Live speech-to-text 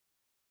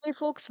Hey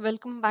folks,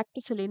 welcome back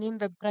to Selenium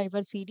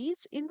WebDriver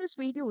series. In this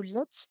video,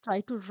 let's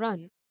try to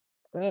run,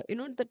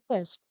 the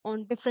test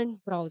on different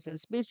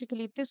browsers.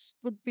 Basically, this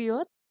would be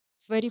your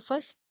very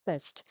first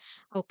test.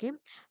 Okay,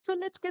 so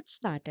let's get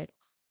started.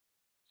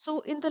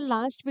 So in the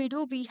last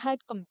video, we had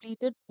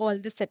completed all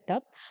the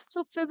setup.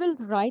 So we will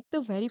write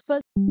the very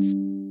first.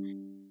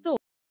 So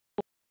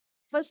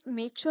first,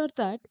 make sure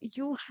that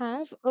you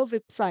have a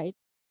website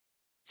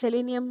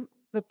Selenium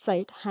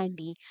website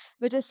handy,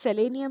 which is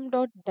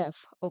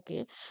selenium.dev.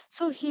 Okay,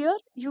 so here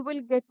you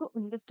will get to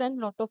understand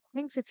lot of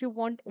things. If you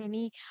want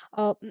any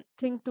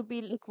thing to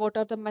be like what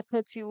are the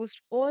methods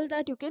used, all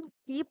that you can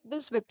keep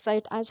this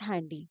website as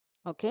handy.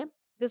 Okay,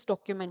 this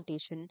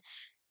documentation.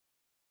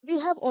 We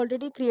have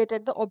already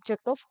created the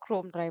object of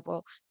Chrome driver.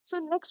 So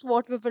next,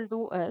 what we will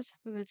do is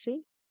we will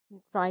say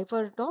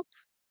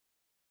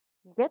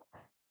driver.get.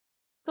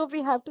 So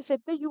we have to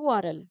set the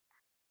URL.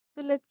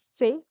 So let's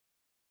say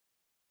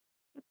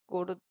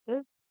go to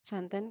this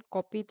and then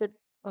copy the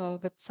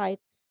website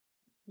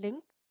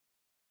link.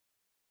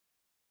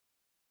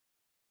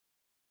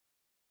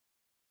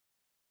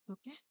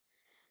 Okay.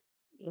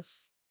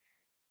 Yes.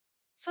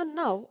 So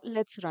now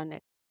let's run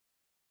it.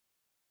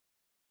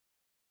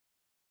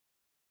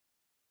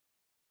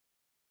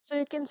 So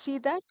you can see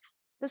that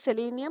the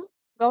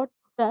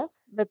selenium.dev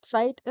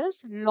website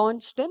is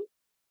launched in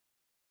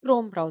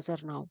Chrome browser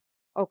now.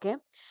 Okay.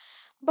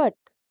 But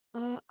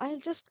I'll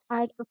just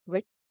add a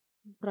quick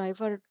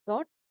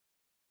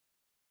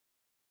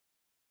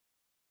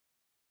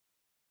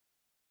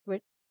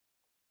driver.quit.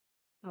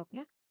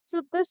 Okay.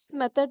 So this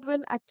method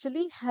will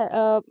actually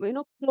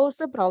close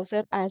the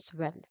browser as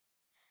well.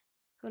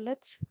 So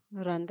let's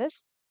run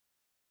this.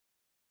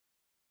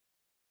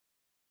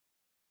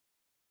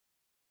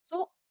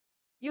 So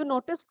you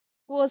notice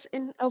was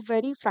in a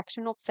very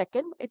fraction of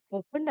second it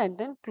opened and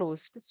then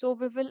closed. So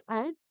we will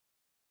add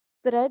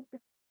thread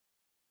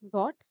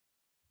dot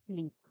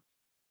leap.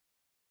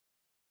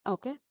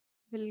 Okay,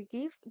 we'll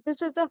give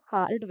this is a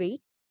hard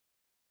way.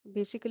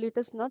 Basically, it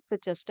is not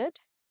suggested,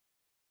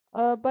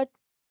 but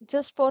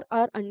just for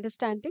our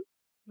understanding,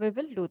 we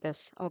will do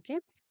this. Okay,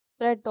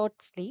 thread dot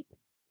sleep.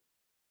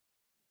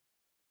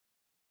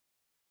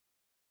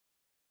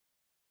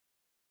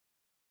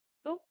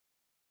 So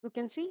you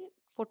can see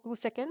for 2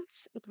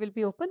 seconds it will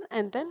be open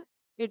and then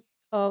it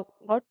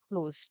got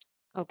closed.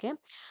 Okay,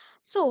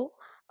 so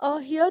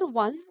here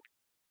one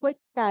quick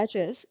catch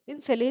is in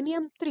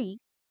Selenium 3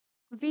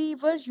 we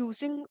were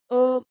using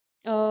a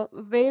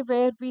way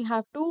where we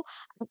have to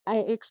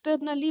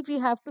externally we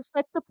have to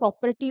set the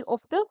property of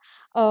the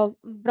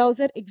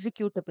browser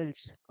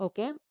executables,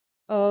 okay,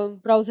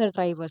 browser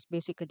drivers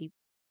basically.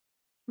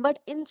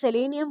 But in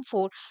Selenium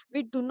 4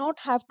 we do not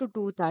have to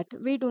do that,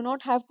 we do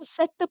not have to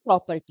set the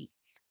property.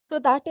 So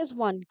that is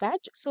one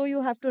catch, so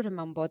you have to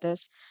remember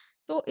this.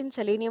 So in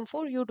Selenium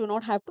 4 you do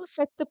not have to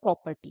set the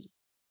property.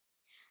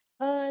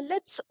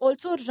 Let's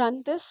also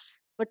run this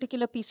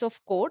particular piece of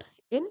code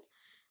in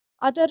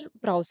other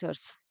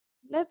browsers.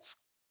 Let's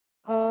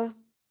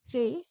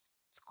say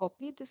let's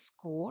copy this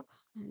code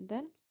and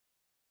then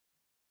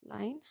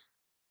line.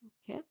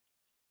 Okay.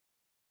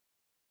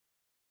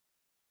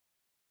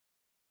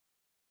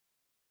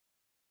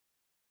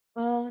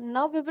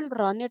 Now we will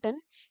run it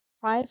in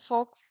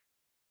Firefox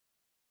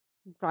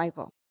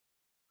driver.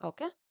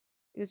 Okay.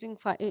 Using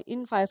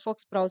in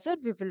Firefox browser,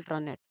 we will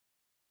run it.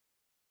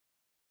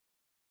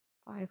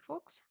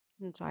 Firefox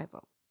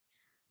driver.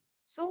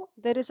 So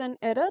there is an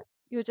error.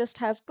 You just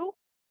have to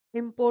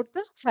import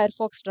the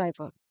Firefox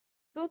driver.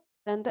 So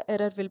then the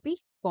error will be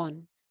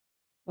gone.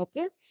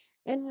 Okay.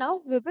 And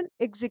now we will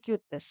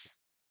execute this.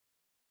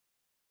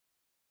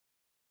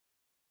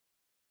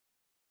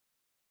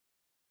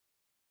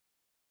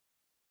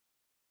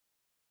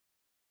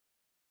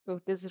 So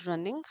it is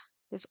running.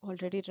 It is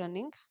already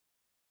running.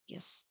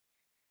 Yes.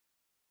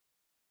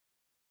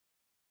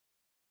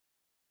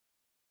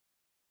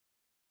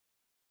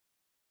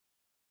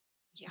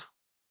 Yeah.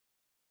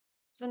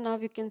 So now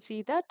you can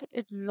see that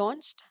it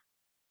launched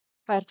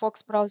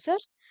Firefox browser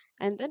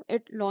and then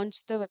it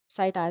launched the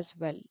website as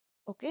well.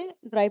 Okay,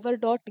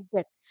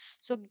 driver.get.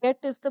 So get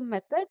is the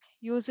method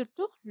used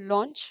to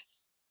launch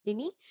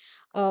any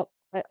or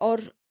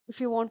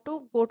if you want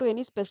to go to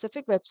any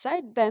specific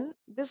website, then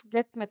this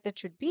get method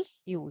should be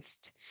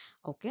used.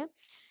 Okay,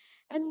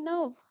 and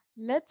now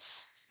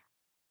let's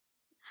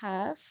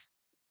have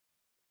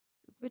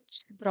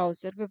which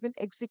browser we will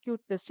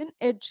execute this in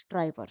Edge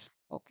driver.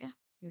 Okay,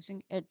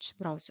 using Edge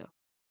browser.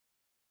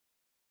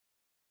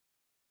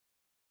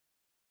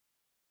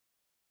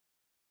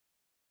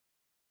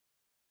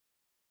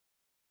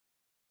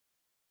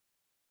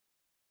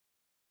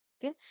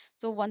 Okay,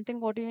 so one thing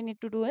what you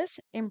need to do is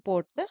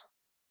import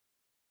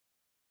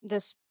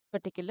this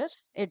particular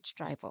Edge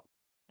driver.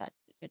 That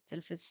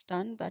itself is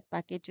done. That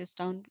package is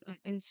down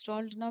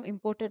installed now,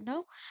 imported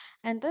now,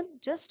 and then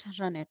just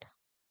run it.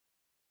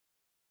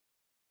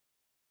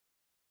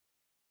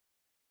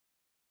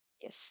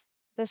 Yes,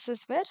 this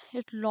is where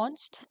it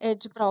launched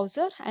Edge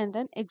browser and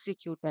then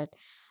executed.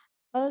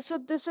 So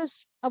this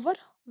is our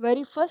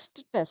very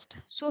first test.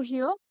 So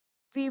here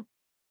we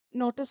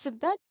noticed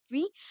that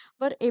we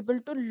were able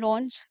to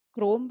launch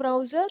Chrome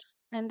browser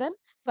and then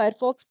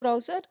Firefox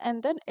browser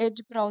and then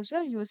Edge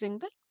browser using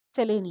the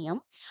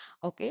Selenium.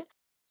 Okay.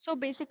 So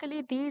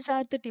basically these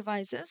are the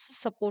devices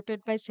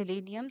supported by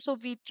Selenium. So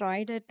we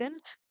tried it in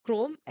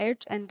Chrome,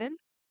 Edge, and then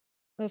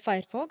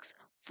Firefox.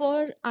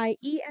 For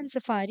IE and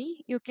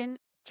Safari, you can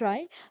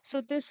try.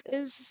 So this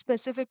is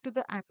specific to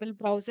the Apple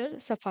browser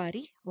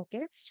Safari,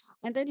 okay?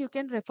 And then you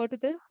can refer to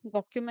the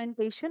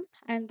documentation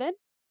and then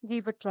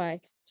give a try.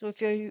 So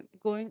if you're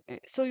going,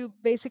 so you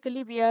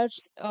basically we are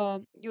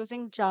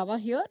using Java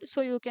here,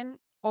 so you can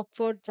opt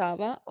for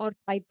Java or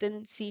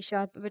Python, C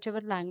Sharp,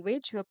 whichever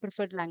language your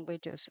preferred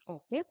language is,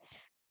 okay?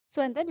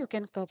 So, and then you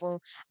can cover.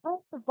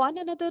 One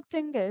another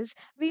thing is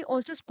we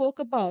also spoke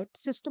about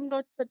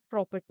system.set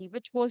property,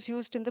 which was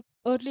used in the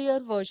earlier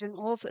version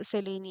of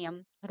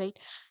Selenium, right?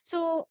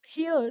 So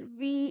here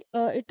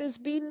it is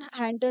being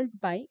handled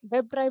by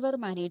WebDriver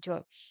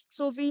Manager.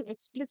 So we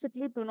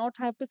explicitly do not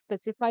have to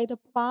specify the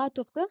path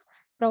of the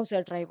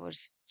browser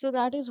drivers. So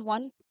that is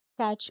one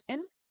catch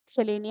in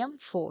Selenium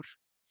 4.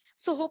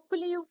 So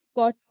hopefully you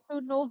got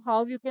to know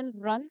how you can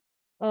run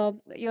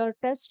your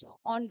test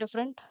on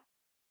different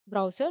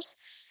browsers.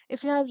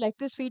 If you have liked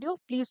this video,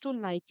 please do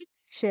like it,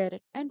 share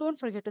it, and don't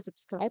forget to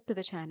subscribe to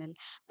the channel.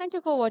 Thank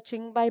you for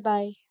watching. Bye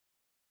bye.